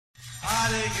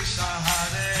Krishna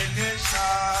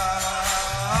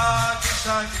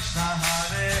Krishna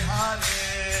Hare Hare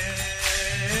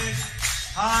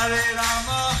Hare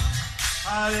Rama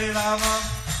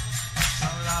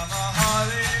Rama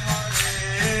Hare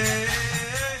Hare.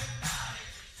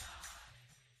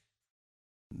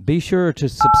 Be sure to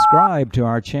subscribe to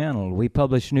our channel. We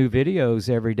publish new videos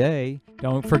every day.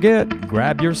 Don't forget,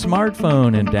 grab your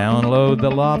smartphone and download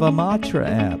the Lava Matra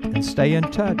app and stay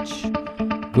in touch.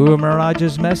 Guru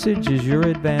Maharaj's message is your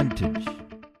advantage.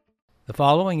 The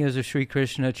following is a Sri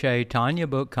Krishna Chaitanya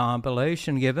book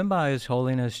compilation given by His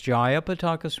Holiness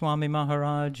Jayapataka Swami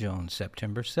Maharaj on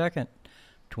September 2nd,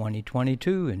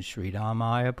 2022 in Sri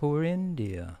Mayapur,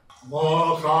 India.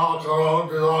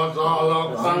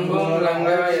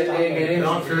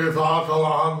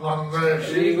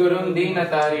 Shri Gurum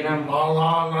Dinatarinam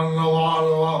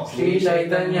Shri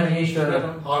Chaitanya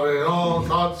Ishwaram Hari Om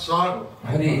Tat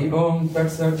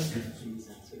Sat.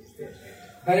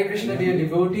 Hare Krishna, dear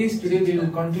devotees, today we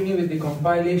will continue with the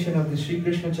compilation of the Sri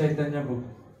Krishna Chaitanya book.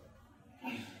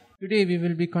 Today we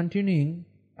will be continuing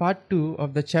part 2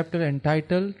 of the chapter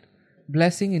entitled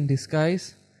Blessing in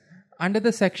Disguise, under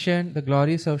the section The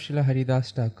Glories of Srila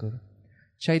Haridas Thakur.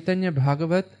 Chaitanya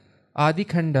Bhagavat, Adi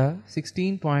Khanda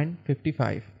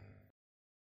 16.55.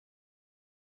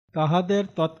 তাহাদের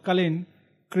তৎকালীন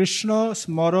কৃষ্ণ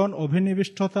স্মরণ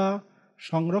অভিনিবিষ্টতা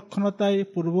সংরক্ষণতাই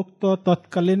পূর্বোক্ত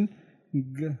তৎকালীন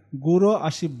গুরু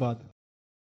আশীর্বাদ।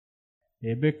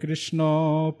 এবে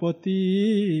কৃষ্ণপতি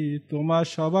তোমার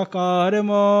সবাকার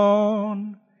মন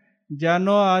যেন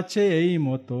আছে এই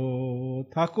মতো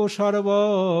থাকো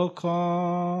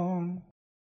সর্বক্ষণ।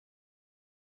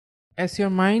 As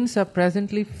your minds are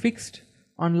presently fixed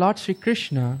on Lord Shri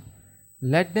Krishna,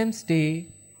 let them stay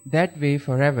that way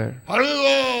forever.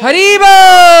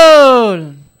 Haribol!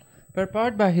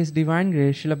 Purport by His Divine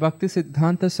Grace Srila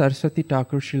Bhaktisiddhanta Saraswati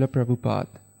Thakur Srila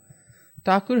Prabhupada.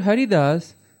 Thakur Haridas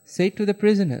said to the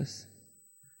prisoners,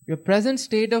 your present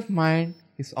state of mind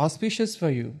is auspicious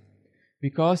for you,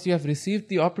 because you have received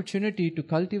the opportunity to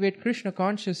cultivate Krishna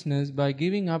consciousness by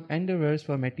giving up endeavors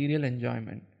for material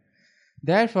enjoyment.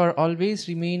 Therefore, always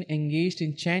remain engaged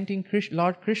in chanting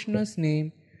Lord Krishna's name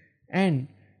and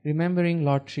remembering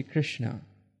Lord Shri Krishna.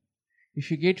 If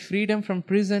you get freedom from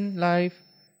prison life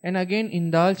and again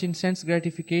indulge in sense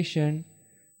gratification,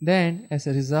 then, as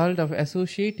a result of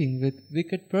associating with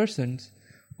wicked persons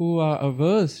who are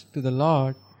averse to the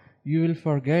Lord, you will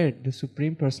forget the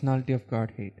Supreme Personality of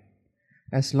Godhead.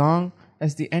 As long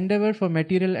as the endeavor for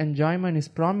material enjoyment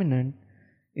is prominent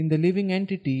in the living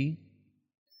entity,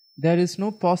 there is no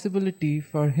possibility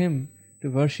for him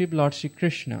to worship Lord Shri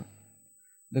Krishna.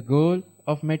 The goal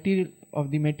of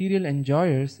the material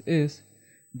enjoyers is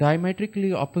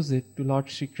diametrically opposite to Lord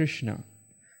Shri Krishna.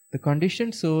 The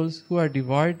conditioned souls who are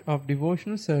devoid of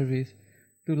devotional service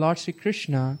to Lord Shri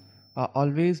Krishna are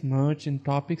always merged in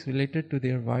topics related to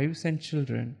their wives and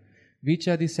children, which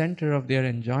are the center of their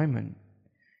enjoyment.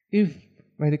 If,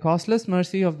 by the causeless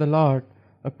mercy of the Lord,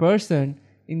 a person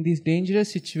in this dangerous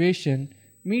situation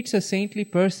meets a saintly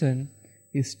person,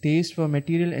 his taste for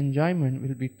material enjoyment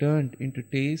will be turned into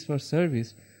taste for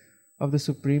service of the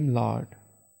Supreme Lord.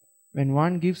 When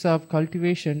one gives up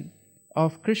cultivation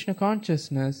of Krishna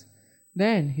consciousness,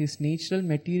 then his natural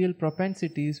material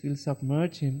propensities will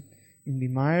submerge him in the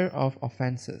mire of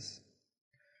offenses.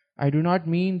 I do not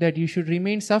mean that you should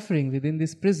remain suffering within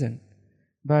this prison,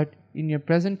 but in your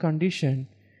present condition,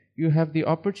 you have the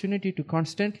opportunity to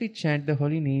constantly chant the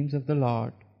holy names of the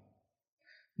Lord.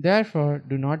 Therefore,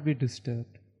 do not be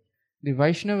disturbed. The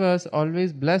Vaishnavas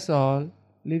always bless all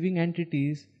living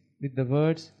entities with the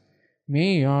words,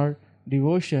 may your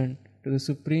devotion to the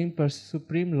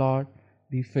Supreme Lord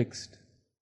be fixed.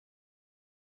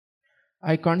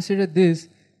 I consider this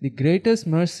the greatest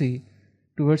mercy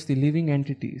towards the living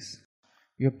entities.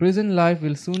 Your prison life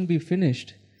will soon be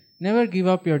finished. Never give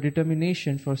up your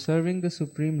determination for serving the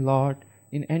Supreme Lord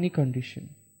in any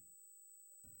condition.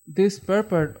 This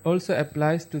purport also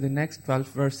applies to the next 12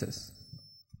 verses.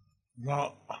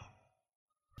 Now,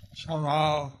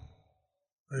 somehow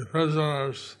the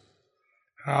prisoners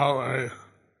have a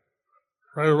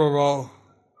favorable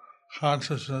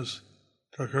consciousness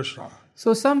to Krishna.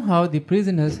 So somehow the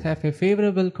prisoners have a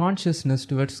favorable consciousness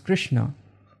towards Krishna.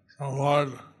 So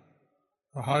Lord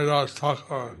Haridas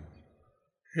Thakur,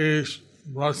 he's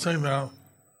blessing them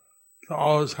to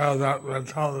always have that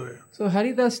mentality. So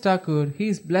Haridas Thakur, he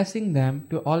is blessing them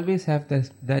to always have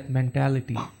that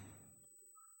mentality.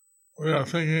 We are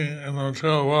thinking in the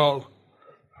material world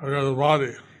we are the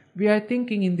body. We are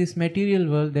thinking in this material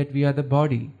world that we are the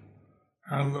body.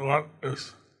 And what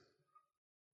is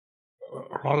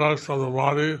products of the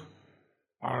body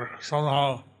are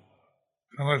somehow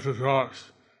connected to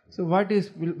us. So what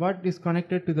is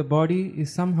connected to the body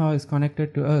is somehow is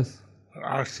connected to us. But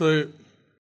actually,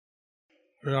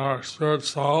 we are spirit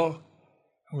soul,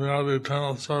 and we are the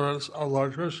eternal servants of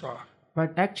Lord Krishna.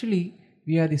 But actually,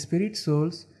 we are the spirit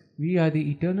souls, we are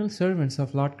the eternal servants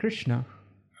of Lord Krishna.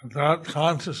 And that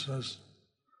consciousness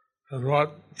is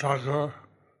what Thakur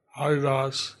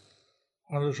Haridas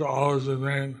wanted to always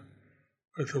remain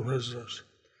with the prisoners.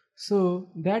 So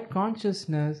that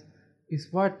consciousnness is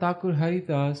what Thakur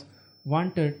Haridas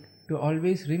wanted to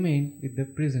always remain with the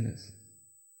prisoners.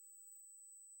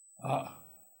 I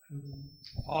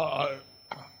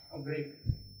think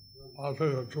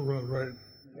it's a little great.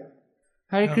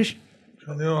 Hare Krishna.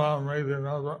 Can you read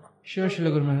another? Sure,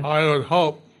 Srila Guru Maharaj. I would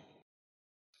hope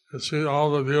to see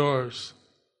all the viewers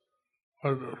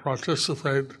would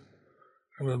participate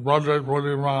in the Bhadra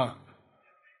Purnima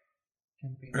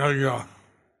Yajna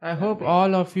I hope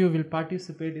all of you will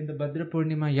participate in the Bhadra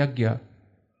Purnima Yajna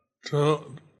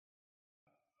to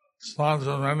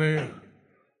sponsor many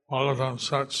Bhagavatam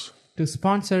sets. to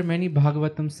sponsor many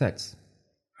Bhagavatam sets.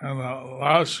 And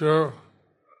last year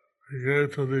we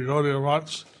gave to the Gaudiya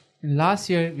Mats. And last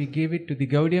year we gave it to the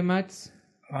Gaudiya Mats.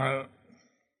 I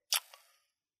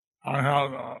had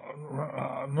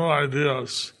no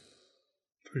ideas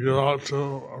to give out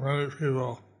to many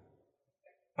people,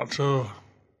 to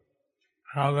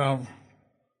have them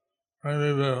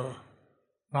maybe the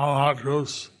non-hot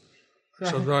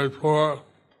so very poor.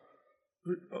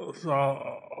 So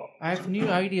I have new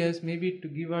ideas, maybe to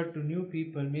give out to new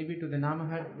people, maybe to the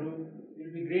Namahat group.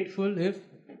 We'll be grateful if,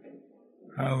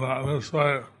 and this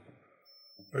way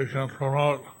we can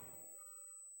promote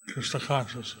Krishna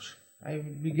consciousness. I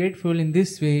will be grateful in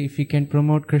this way if we can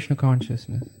promote Krishna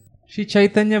consciousness. Shri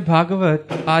Chaitanya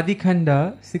Bhagavat Adi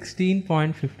Khanda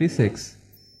 16.56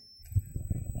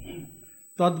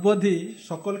 তদ্বধি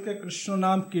সকলকে কৃষ্ণ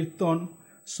নাম কীর্তন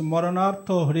স্মরণার্থ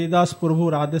হরিদাস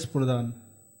প্রভুর আদেশ প্রদান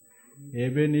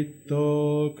এবে নিত্য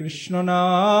কৃষ্ণ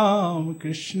নাম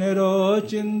কৃষ্ণের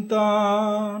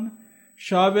চিন্তন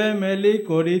সবে মেলি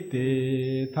করিতে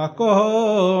থাকো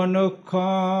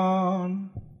অনুক্ষণ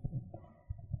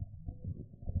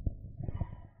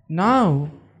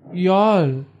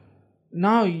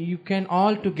Now you can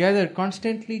all together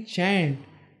constantly chant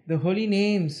the holy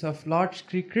names of Lord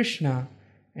Sri Krishna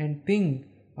and think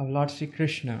of Lord Sri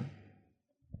Krishna.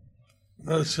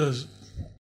 This is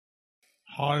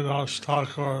Haridas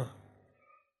Thakur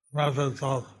method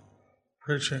of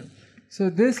preaching. So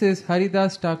this is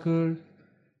Haridas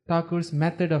Thakur's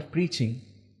method of preaching.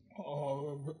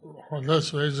 For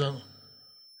this reason,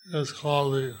 it is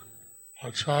called the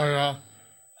Acharya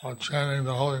of chanting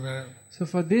the holy name. So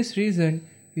for this reason,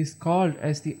 he is called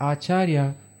as the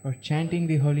Acharya for chanting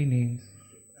the holy names.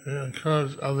 He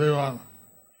encouraged everyone,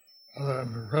 whether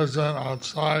in prison,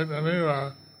 outside,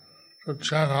 anywhere, to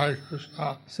chant Hare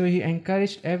Krishna. So he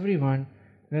encouraged everyone,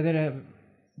 whether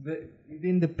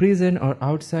within the prison or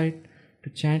outside, to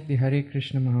chant the Hare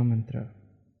Krishna Mahamantra.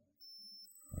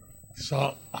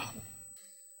 So,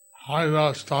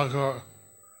 Haridas Thakur,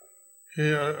 he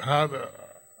had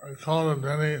encountered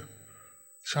many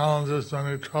challenges,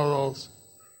 many troubles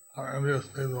on envious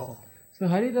people. So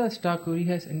Haridas Thakur, he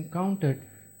has encountered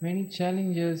many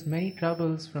challenges, many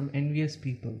troubles from envious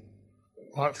people.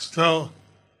 But still,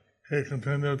 he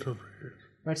continued to preach.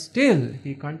 But still,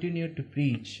 he continued to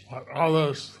preach. But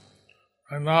others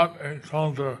may not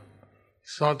encounter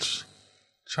such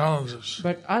challenges.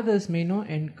 But others may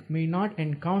not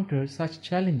encounter such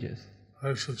challenges.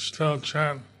 They should still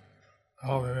chant the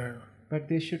holy name. But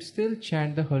they should still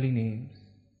chant the holy names.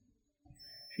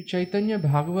 Shri Chaitanya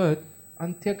Bhagavat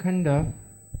Antya Khanda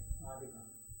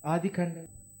Adi Khanda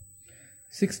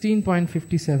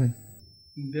 16.57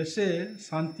 দেশে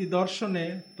শান্তি দর্শনে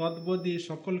তদ্বদি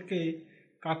সকলকে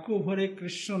কাকু ভরে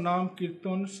কৃষ্ণ নাম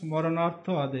কীর্তন স্মরণার্থ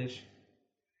আদেশ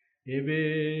এবে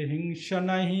হিংসা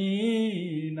নাহি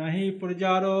নাহি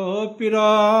প্রজার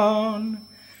পীড়ন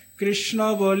কৃষ্ণ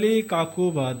বলি কাকু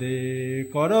বাদে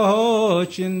করহ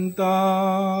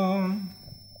চিন্তন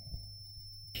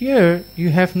Here you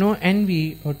have no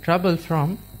envy or trouble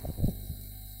from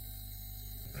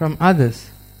others.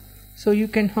 So you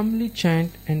can humbly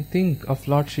chant and think of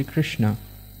Lord Sri Krishna.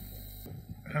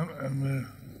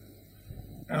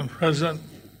 And present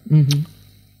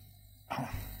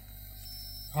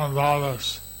on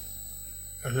Vadas,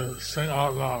 if you sing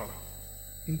out loud.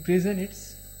 In prison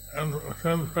it's... And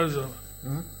within prison,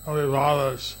 only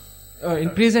Vadas. in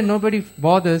prison nobody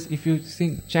bothers if you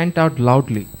chant out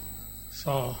loudly.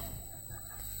 So,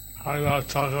 Haridas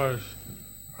Thakur is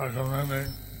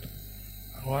recommending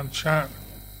one chant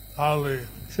loudly.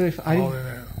 So if holy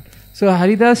name. So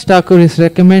Haridas Thakur is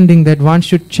recommending that one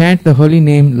should chant the holy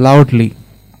name loudly.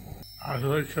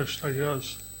 Actually, Krishna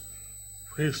gives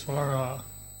peace formula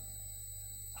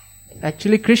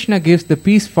Actually, Krishna gives the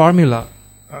peace formula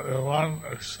that if one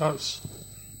accepts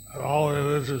that all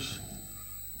religious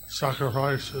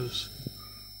sacrifices,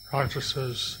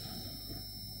 practices,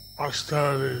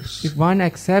 austerities, if one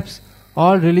accepts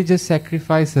all religious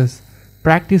sacrifices,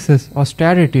 practices,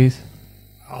 austerities,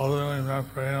 all really meant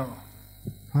for him,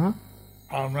 huh,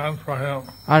 are meant for him,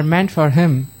 are meant for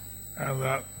him, and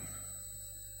that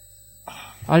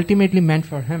ultimately meant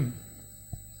for him,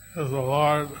 is the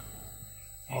Lord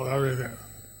of everything,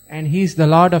 and he is the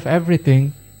Lord of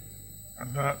everything,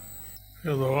 and that he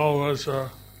is the well-wisher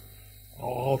of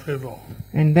all people.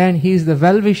 and then he is the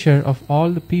well-wisher of all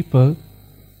the people.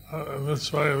 In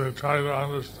this way, they try to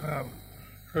understand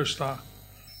Krishna.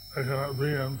 They cannot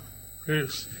be in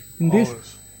peace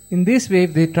always. In this way,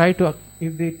 if they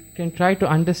can try to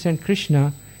understand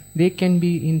Krishna, they can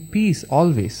be in peace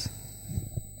always.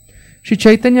 Sri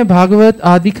Chaitanya Bhagavat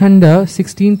Adi Khanda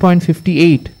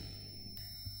 16.58.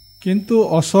 কিন্তু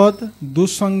অসৎ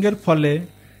দুঃসঙ্গের ফলে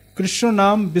কৃষ্ণ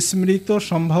নাম বিস্মৃত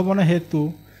সম্ভাবনা হেতু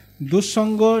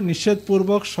দুঃসঙ্গ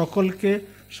নিষেধপূর্বক সকলকে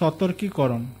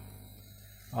সতর্কীকরণ।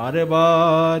 আরে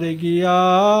বার গিয়া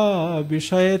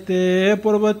বিষয়েতে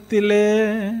প্রবর্তিলে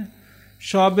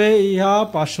সবে ইহা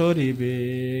পাশরিবে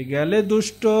গেলে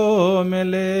দুষ্ট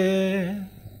মেলে।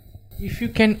 If you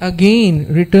can again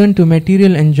return to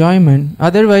material enjoyment,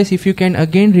 otherwise if you can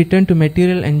again return to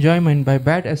material enjoyment by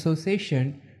bad association,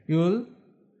 you will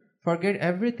forget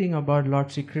everything about Lord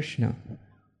Sri Krishna.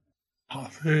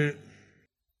 The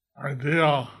idea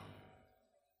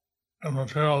in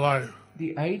material life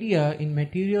The idea in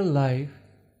material life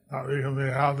that we can be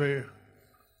happy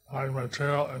by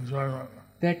material enjoyment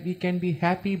that we can be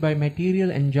happy by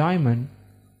material enjoyment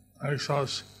makes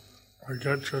us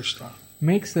forget Krishna,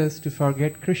 makes us to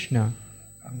forget Krishna.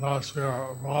 and thus we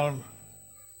are bound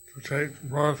to take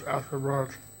birth after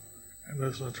birth in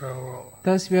this material world.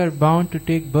 Thus we are bound to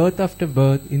take birth after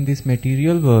birth in this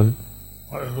material world.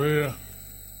 But if we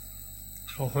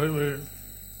completely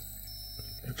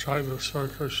try to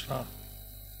serve Krishna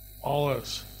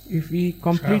always, If we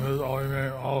chant His holy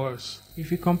name always,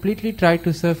 completely try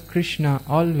to serve Krishna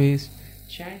always,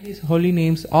 chant his holy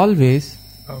names always,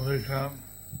 then we can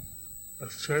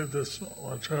escape this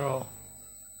material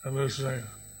conditioning,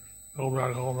 go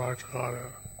back home, back to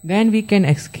Godhead. then we can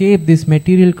escape this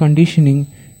material conditioning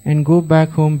and go back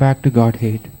home, back to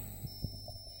Godhead.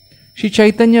 Shri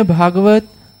Chaitanya Bhagavat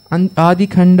Adi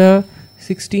Khanda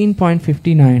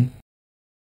 16.59.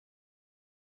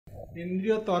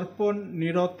 ইন্দ্রিয় তর্পণ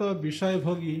নিরত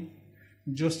বিষয়ভোগী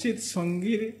যোশিত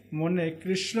সঙ্গীর মনে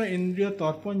কৃষ্ণ ইন্দ্রিয়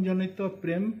তর্পণজনিত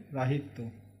প্রেম রাহিত্য।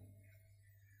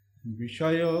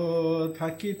 বিষয়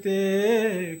থাকিতে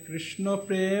কৃষ্ণ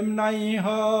প্রেম নাই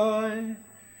হয়,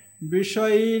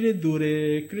 বিষয়ের দূরে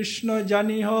কৃষ্ণ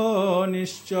জানিহ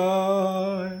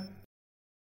নিশ্চয়।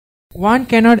 One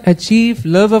cannot achieve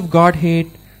love of Godhead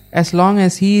as long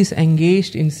as he is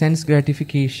engaged in sense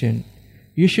gratification.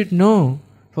 You should know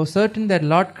for certain that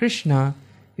Lord Krishna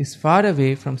is far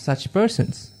away from such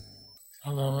persons.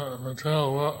 And the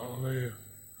material world, the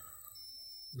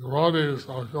devotees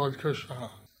of Lord Krishna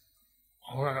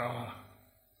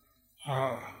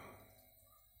are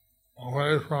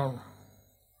away from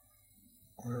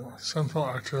sinful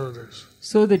activities.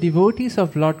 So the devotees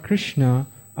of Lord Krishna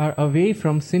are away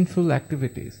from sinful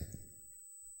activities.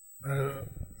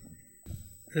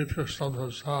 They eat Krishna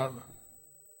prasad.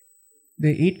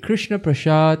 They eat Krishna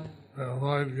prasad, They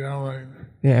avoid gambling.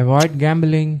 they avoid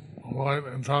gambling, Avoid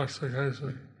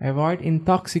intoxication. avoid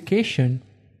intoxication,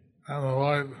 And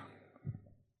avoid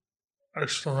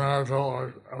extramarital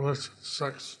or illicit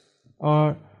sex.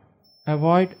 or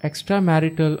avoid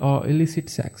extramarital or illicit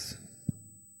sex.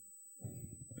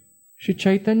 Shri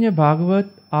Chaitanya Bhagavat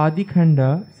Adi Khanda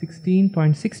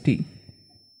 16.60.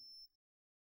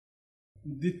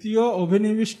 দ্বিতীয়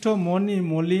অভিনিবিষ্ট মনি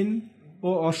মলিন ও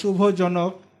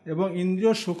অশুভজনক এবং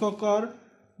ইন্দ্রিয় সুখকর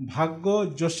ভাগ্য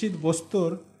যোশিত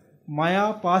বস্তুর মায়া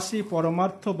পাশি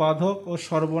পরমার্থ বাধক ও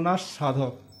সর্বনাশ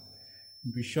সাধক।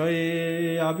 বিষয়ে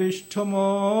আবিষ্ট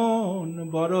মন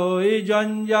বড়ই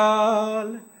জঞ্জাল,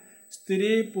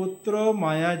 স্ত্রী পুত্র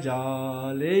মায়া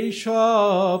জাল এই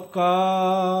সব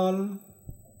কাল।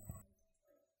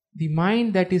 The mind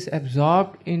that is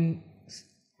absorbed in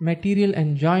material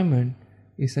enjoyment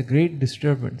is a great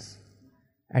disturbance.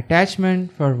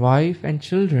 Attachment for wife and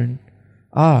children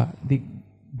are the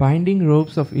binding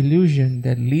ropes of illusion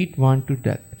that lead one to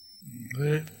death.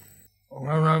 The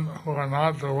women who are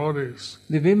not devotees,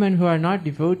 The women who are not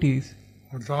devotees,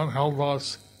 who don't help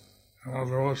us in our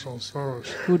devotional service.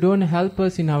 who don't help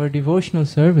us in our devotional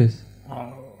service.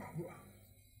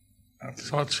 And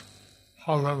such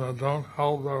husbands that don't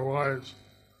help their wives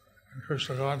in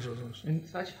Krishna consciousness And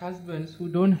such husbands who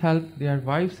don't help their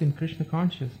wives in Krishna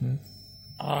consciousness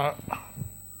are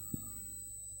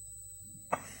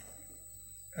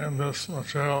in this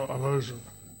material illusion.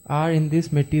 are in this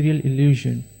material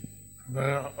illusion.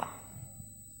 They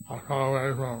are far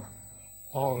away from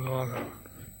all of Godhead.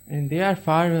 And they are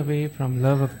far away from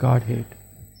love of Godhead.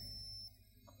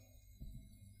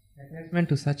 Attachment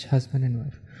to such husband and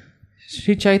wife.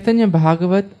 Sri Chaitanya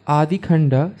Bhagavat Adi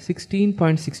Khanda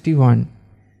 16.61.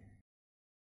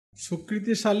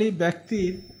 সুকৃতিশালী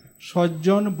ব্যক্তির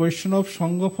সজ্জন বৈষ্ণব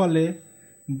সঙ্গ ফলে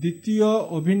দ্বিতীয়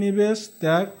অভিনিবেশ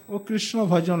ত্যাগ ও কৃষ্ণ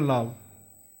ভজন লাভ।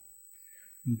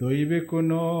 দৈবে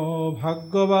কোনো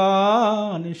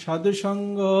ভাগ্যবান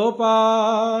সাধুসঙ্গ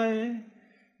পায়,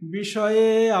 বিষয়ে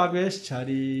আবেশ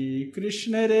ছাড়ি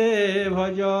কৃষ্ণেরে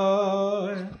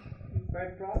ভজয়। By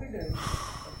providence,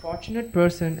 a fortunate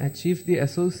person achieves the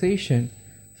association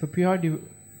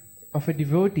of a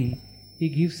devotee. He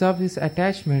gives up his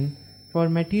attachment for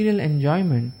material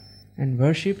enjoyment and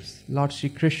worships Lord Sri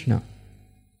Krishna.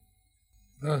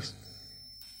 This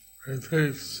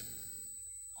repeats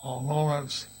all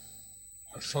moments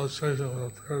association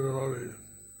with pure devotees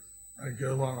and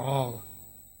give one all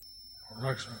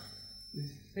perfection. This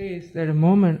says that a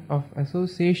moment of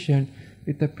association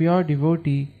with a pure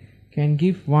devotee can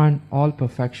give one all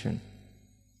perfection.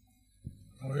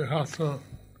 We have to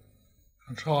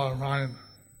control our mind,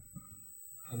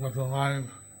 but the mind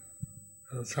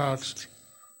is attached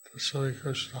to Sri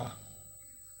Krishna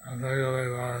and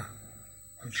regulate our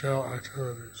material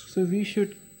activities. So we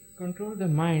should control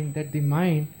the mind, that the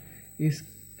mind is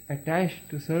attached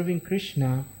to serving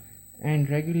Krishna and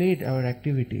regulate our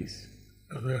activities.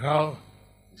 If we have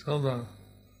children,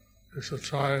 we should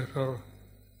try to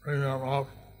bring them up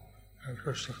in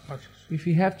Krishna consciousness. If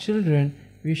we have children,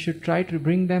 we should try to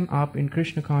bring them up in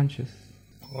Krishna conscious.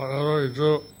 Whatever we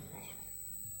do,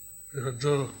 we should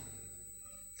do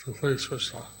to please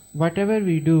Krishna. Whatever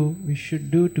we do, we should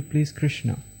do to please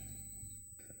Krishna.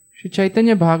 Sri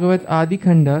Chaitanya Bhagavat Adi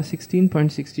Khanda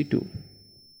 16.62.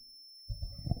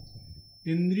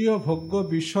 ইন্দ্রিয় ভোগ্য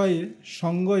বিষয়ে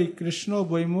সঙ্গই কৃষ্ণ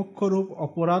বৈমুখ্যরূপ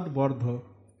অপরাধ বর্ধক।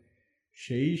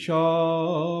 সেই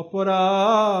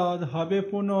অপরাধ হবে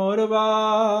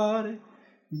পুনর্বার,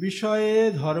 বিষয়ে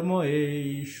ধর্ম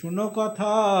এই শুনো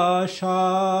কথা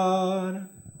সার।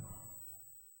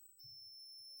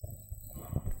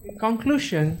 In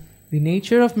conclusion, the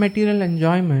nature of material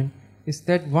enjoyment is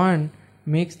that one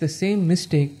makes the same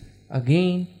mistake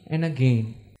again and again.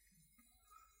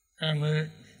 And the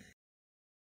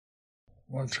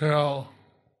material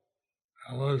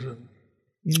illusion,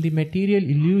 In the material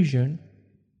illusion,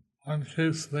 one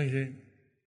keeps thinking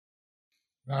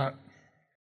that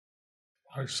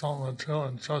by some material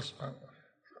adjustment,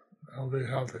 they'll be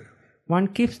happy. one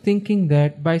keeps thinking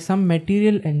that by some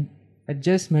material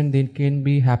adjustment they can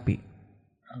be happy.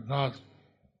 And thus,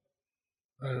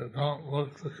 they don't look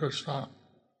to Krishna,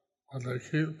 but they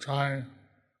keep trying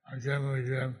again and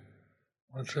again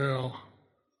material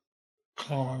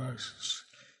culminations.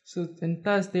 So, and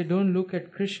thus they don't look at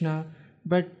Krishna,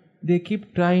 but they keep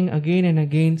trying again and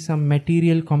again some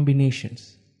material combinations.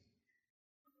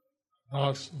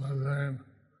 Thus, they remain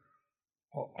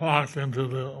locked into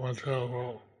the material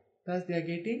world. Thus they are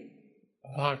getting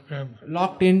Locked in.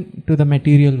 locked into the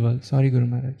material world. Sorry, Guru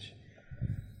Maharaj.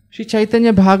 Sri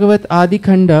Chaitanya Bhagavat Adi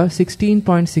Khanda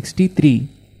 16.63.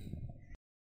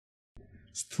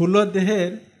 স্থূল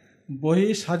দেহের বহি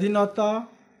স্বাধীনতা,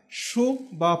 সুখ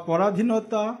বা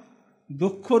পরাধীনতা,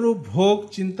 দুঃখরূপ ভোগ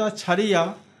চিন্তা ছাড়িয়া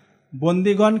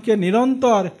বন্দীগণকে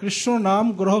নিরন্তর কৃষ্ণ নাম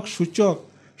গ্রহক সূচক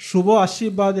শুভ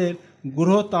আশীর্বাদের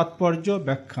গূঢ় তাৎপর্য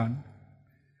ব্যাখ্যান।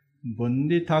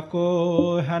 বন্দী থাকো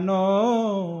হেন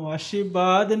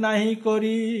আশীর্বাদ নাহি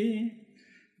করি,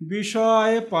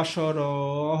 বিষয় পাশর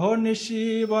অহর্নিশি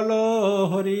বল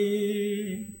Hari.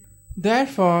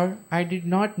 Therefore, I did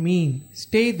not mean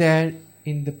stay there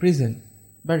in the prison,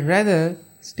 but rather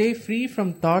stay free from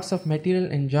thoughts of material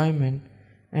enjoyment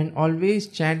and always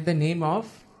chant the name of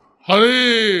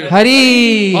Hari! Hari!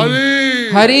 Hari!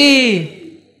 Hari!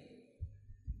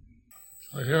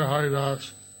 So here Haridas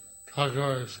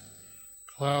Thakur is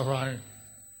clarifying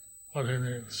what he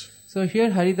means. So here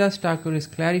Haridas Thakur is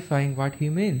clarifying what he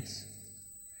means.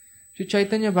 Sri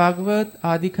Chaitanya Bhagavat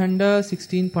Adi Khanda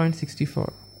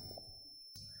 16.64.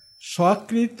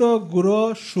 স্বকৃত গুরু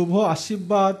শুভ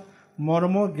আশীর্বাদ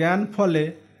মর্ম জ্ঞান ফলে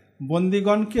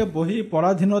বন্দীগণকে বহি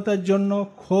পরাধীনতার জন্য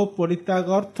ক্ষোভ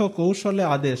পরিত্যাগার্থ কৌশলে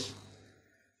আদেশ।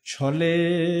 ছলে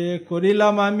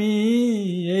করিলাম আমি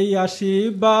এই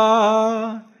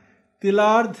আশীর্বাদ,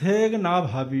 তিলার্ধেক না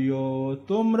ভাবিও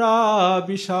তোমরা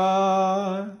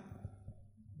বিষাদ।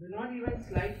 Do not even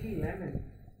slightly lament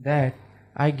that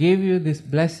I gave you this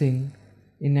blessing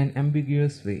in an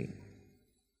ambiguous way.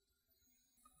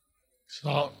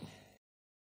 So,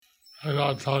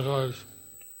 Haridas Thakur is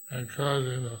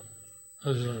encouraging the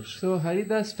prisoners, So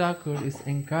Haridas Thakur is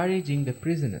encouraging the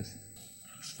prisoners.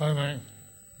 explaining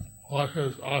what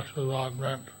his Ashirvad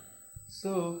meant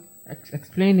So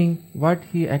explaining what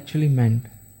he actually meant,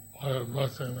 by a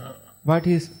blessing that. what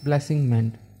his blessing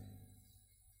meant.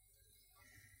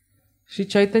 Sri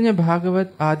Chaitanya Bhagavat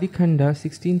Adi Khanda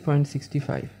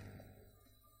 16.65.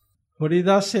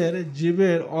 হরিদাসের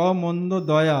জীবের অমন্দ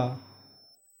দয়া,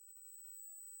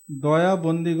 দয়া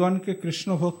বন্দিগণকে কৃষ্ণ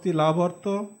ভক্তি লাভার্থ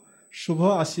শুভ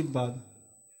আশীর্বাদ।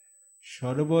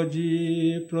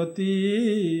 সর্বজীব প্রতি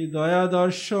দয়া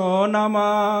দর্শন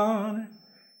আমার,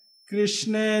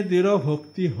 কৃষ্ণে দৃঢ়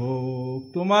ভক্তি হোক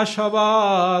তোমার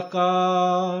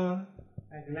সবাকার।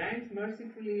 I glance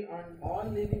mercifully on all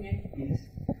living entities.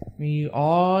 May you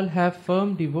all have firm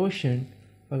devotion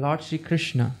for Lord Sri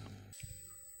Krishna.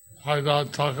 Haridas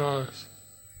Thakur is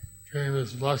giving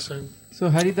this blessing So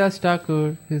Haridas Thakur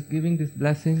is giving this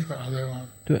blessing to everyone.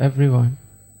 to everyone.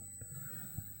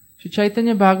 Sri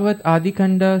Chaitanya Bhagavat Adi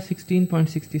Khanda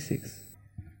 16.66.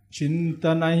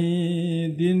 চিন্তা নাহি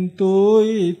দিন তুই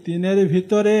তিনের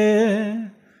ভিতরে,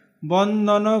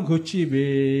 বন্ধন ঘুচিবে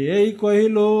এই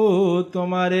কহিল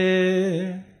তোমারে।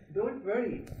 Don't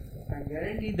worry. I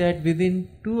guarantee that within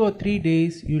 2 or 3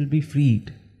 days you will be freed.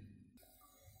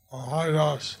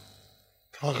 Haridas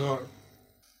Thakur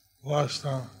blessed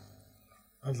them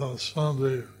that they'll soon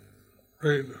be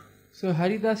freed. So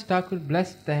Haridas Thakur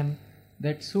blessed them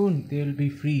that soon they will be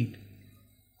freed.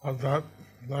 But that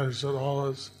they should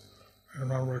always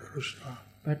remember Krishna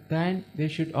But then they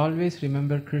should always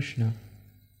remember Krishna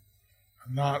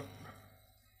and not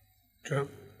get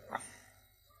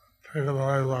taken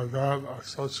away by bad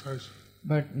association.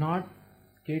 but not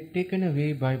get taken away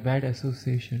by bad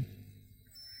association.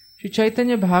 Sri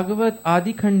Chaitanya Bhagavat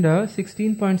Adi Khanda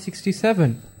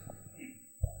 16.67.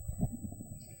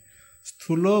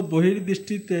 স্থূল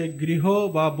বহির্দৃষ্টিতে গৃহ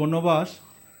বা বনবাস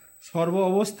সর্ব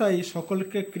অবস্থায়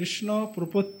সকলকে কৃষ্ণ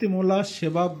প্রপত্তিমূলা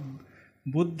সেবা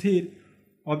বুদ্ধির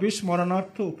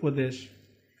অবিস্মরণার্থ উপদেশ।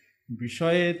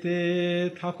 বিষয়েতে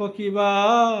থাকো কিবা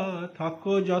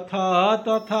থাকো যথা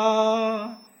তথা,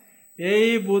 এই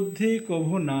বুদ্ধি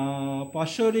কভু না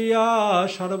পাশরিয়া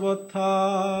সর্বথা।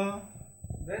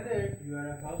 Whether you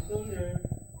are a householder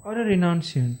or a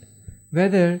renunciant,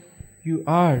 whether you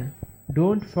are,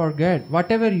 don't forget,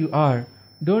 whatever you are,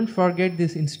 don't forget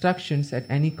these instructions at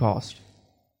any cost.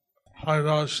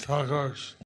 Haridas Thakur's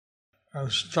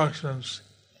instructions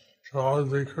to always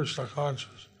be Krishna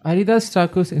conscious. Haridas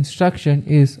Thakur's instruction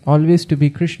is always to be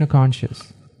Krishna conscious.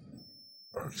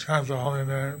 Chant the holy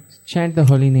name, Chant the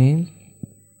holy name,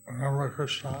 remember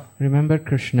Krishna, remember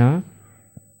Krishna,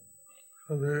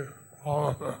 to be all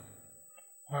of the,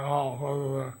 by all, whether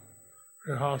they're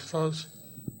grihastas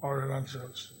or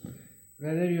renunciants.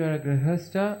 whether you are a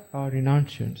grihastha or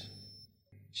renunciant.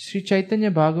 Sri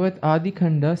Chaitanya Bhagavat Adi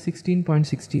Khanda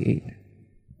 16.68.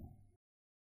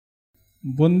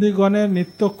 বন্দিগণের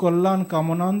নিত্য কল্যাণ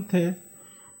কামনান্তে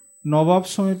নবাব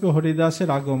সমীপে হরিদাসের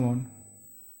আগমন।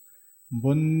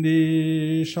 বন্দি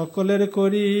সকলের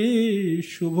করি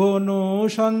শুভ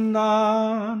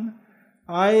অনুসন্ধান,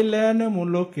 আইলেন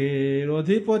মুলকের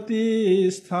অধিপতি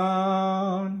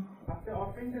স্থান। After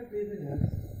offering the prisoners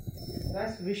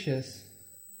last wishes,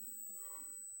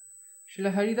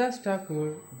 Srila Haridas Thakur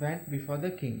went before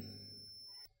the king.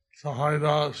 So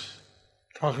Haridas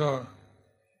Thakur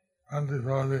and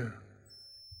before the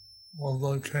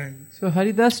Muslim king So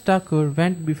Haridas Thakur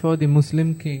went before the Muslim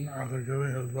king after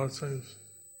giving his blessings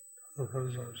to the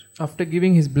prisoners. after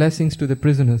giving his blessings to the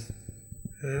prisoners.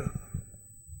 He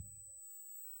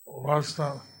blessed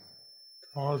them to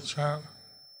always chant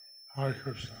Hare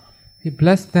Krishna He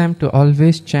blessed them to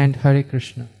always chant Hare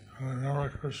Krishna and remember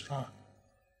Krishna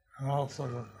in all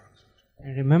circumstances.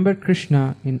 and remember Krishna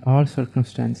in all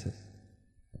circumstances.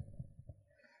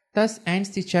 Thus ends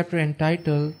the chapter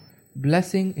entitled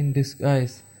Blessing in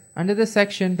Disguise, under the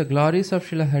section The Glories of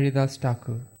Srila Haridas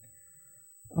Thakur.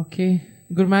 Okay,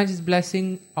 Guru Maharaj is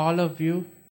blessing all of you.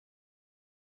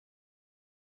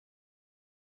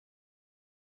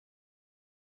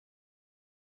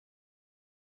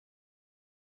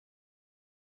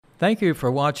 Thank you for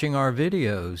watching our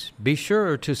videos. Be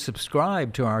sure to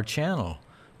subscribe to our channel.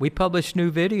 We publish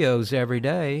new videos every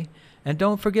day, and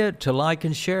don't forget to like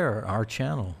and share our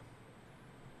channel.